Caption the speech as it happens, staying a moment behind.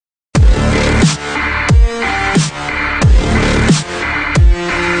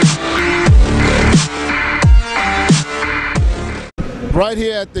right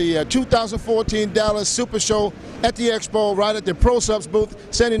here at the 2014 Dallas Super Show at the Expo, right at the Pro Subs booth,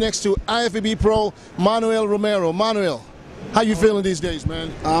 standing next to IFBB Pro Manuel Romero. Manuel, how you feeling these days, man?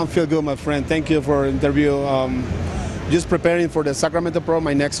 I feel good, my friend. Thank you for the interview. Just preparing for the Sacramento Pro,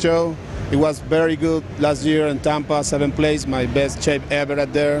 my next show. It was very good last year in Tampa, 7th place, my best shape ever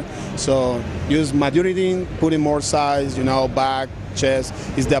at there. So use maturity, putting more size, you know, back, chest.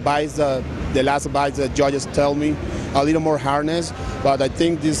 It's the bites, the last bites that judges tell me. A little more harness, but I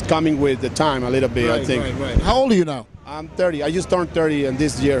think this is coming with the time a little bit, Right, I think. right. How old are you now? I'm 30. I just turned 30 in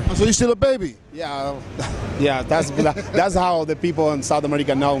this year. So you're still a baby? Yeah, yeah. That's how the people in South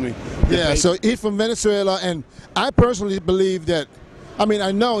America know me. Yeah, so he's from Venezuela, and I personally believe that, I mean,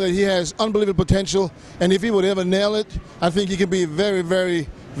 I know that he has unbelievable potential, and if he would ever nail it, I think he can be a very, very,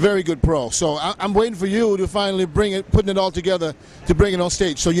 very good pro. So I'm waiting for you to finally putting it all together to bring it on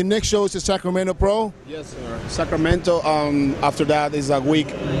stage. So your next show is the Sacramento Pro? Yes, sir. Sacramento, after that is a week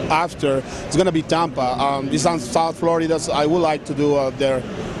after. It's going to be Tampa. It's on South Florida, so I would like to do there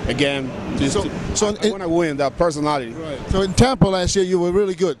again. I want to win that personality. Right. So in Tampa last year, you were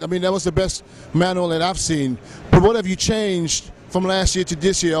really good. I mean, that was the best Manuel that I've seen. But what have you changed from last year to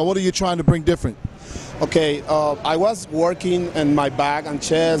this year, or what are you trying to bring different? Okay, I was working in my back and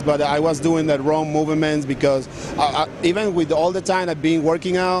chest, but I was doing the wrong movements because even with all the time I've been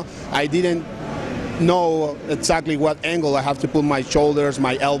working out, I didn't know exactly what angle I have to put my shoulders,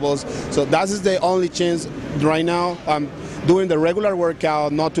 my elbows. So that is the only change right now. I'm doing the regular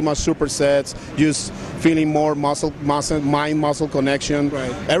workout, not too much supersets, just feeling more mind-muscle connection.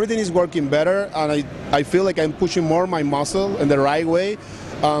 Right. Everything is working better, and I feel like I'm pushing more my muscle in the right way.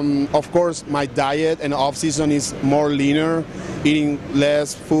 Of course, my diet and off-season is more leaner, eating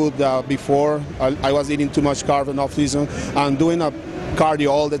less food before. I was eating too much carbs in off-season. I'm doing a cardio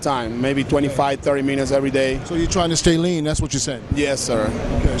all the time, maybe 25, 30 minutes every day. So you're trying to stay lean, that's what you're saying? Yes, sir.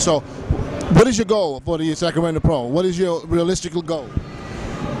 Okay, so what is your goal for the Sacramento Pro? What is your realistic goal?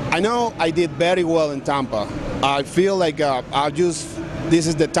 I know I did very well in Tampa. I feel like this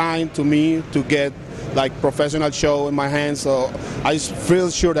is the time to me to get like professional show in my hands, so I feel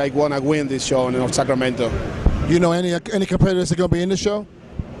sure that I want to win this show in Sacramento. You know any competitors that are going to be in the show?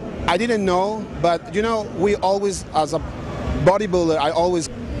 I didn't know, but you know, we always, as a bodybuilder,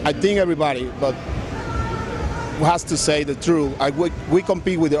 I think everybody, but has to say the truth. We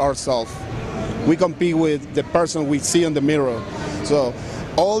compete with ourselves. We compete with the person we see in the mirror. So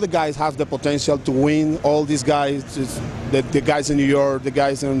all the guys have the potential to win. All these guys, the guys in New York, the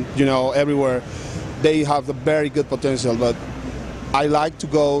guys in, you know, everywhere, they have a very good potential. But I like to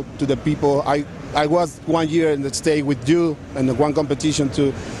go to the people. I was 1 year in the state with you and one competition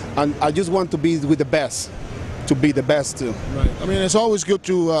too, and I just want to be with the best, to be the best too. Right. I mean, it's always good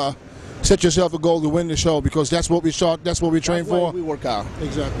to set yourself a goal to win the show, because that's what we train for. That's why we work out.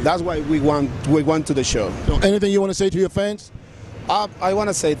 Exactly. That's why we went to the show. So anything you want to say to your fans? I want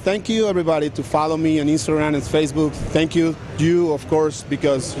to say thank you, everybody, to follow me on Instagram and Facebook. Thank you, of course,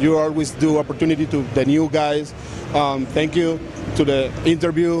 because you always do opportunity to the new guys. Thank you to the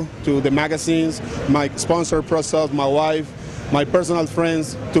interview, to the magazines, my sponsor, ProSubs, my wife, my personal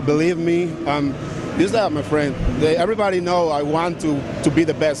friends, to believe me. Just that, my friend. Everybody know I want to be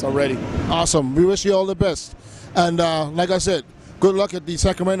the best already. Awesome. We wish you all the best. And like I said, good luck at the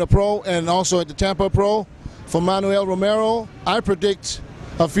Sacramento Pro and also at the Tampa Pro. For Manuel Romero, I predict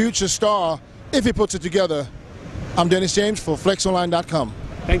a future star if he puts it together. I'm Dennis James for FlexOnline.com.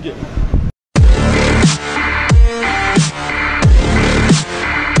 Thank you.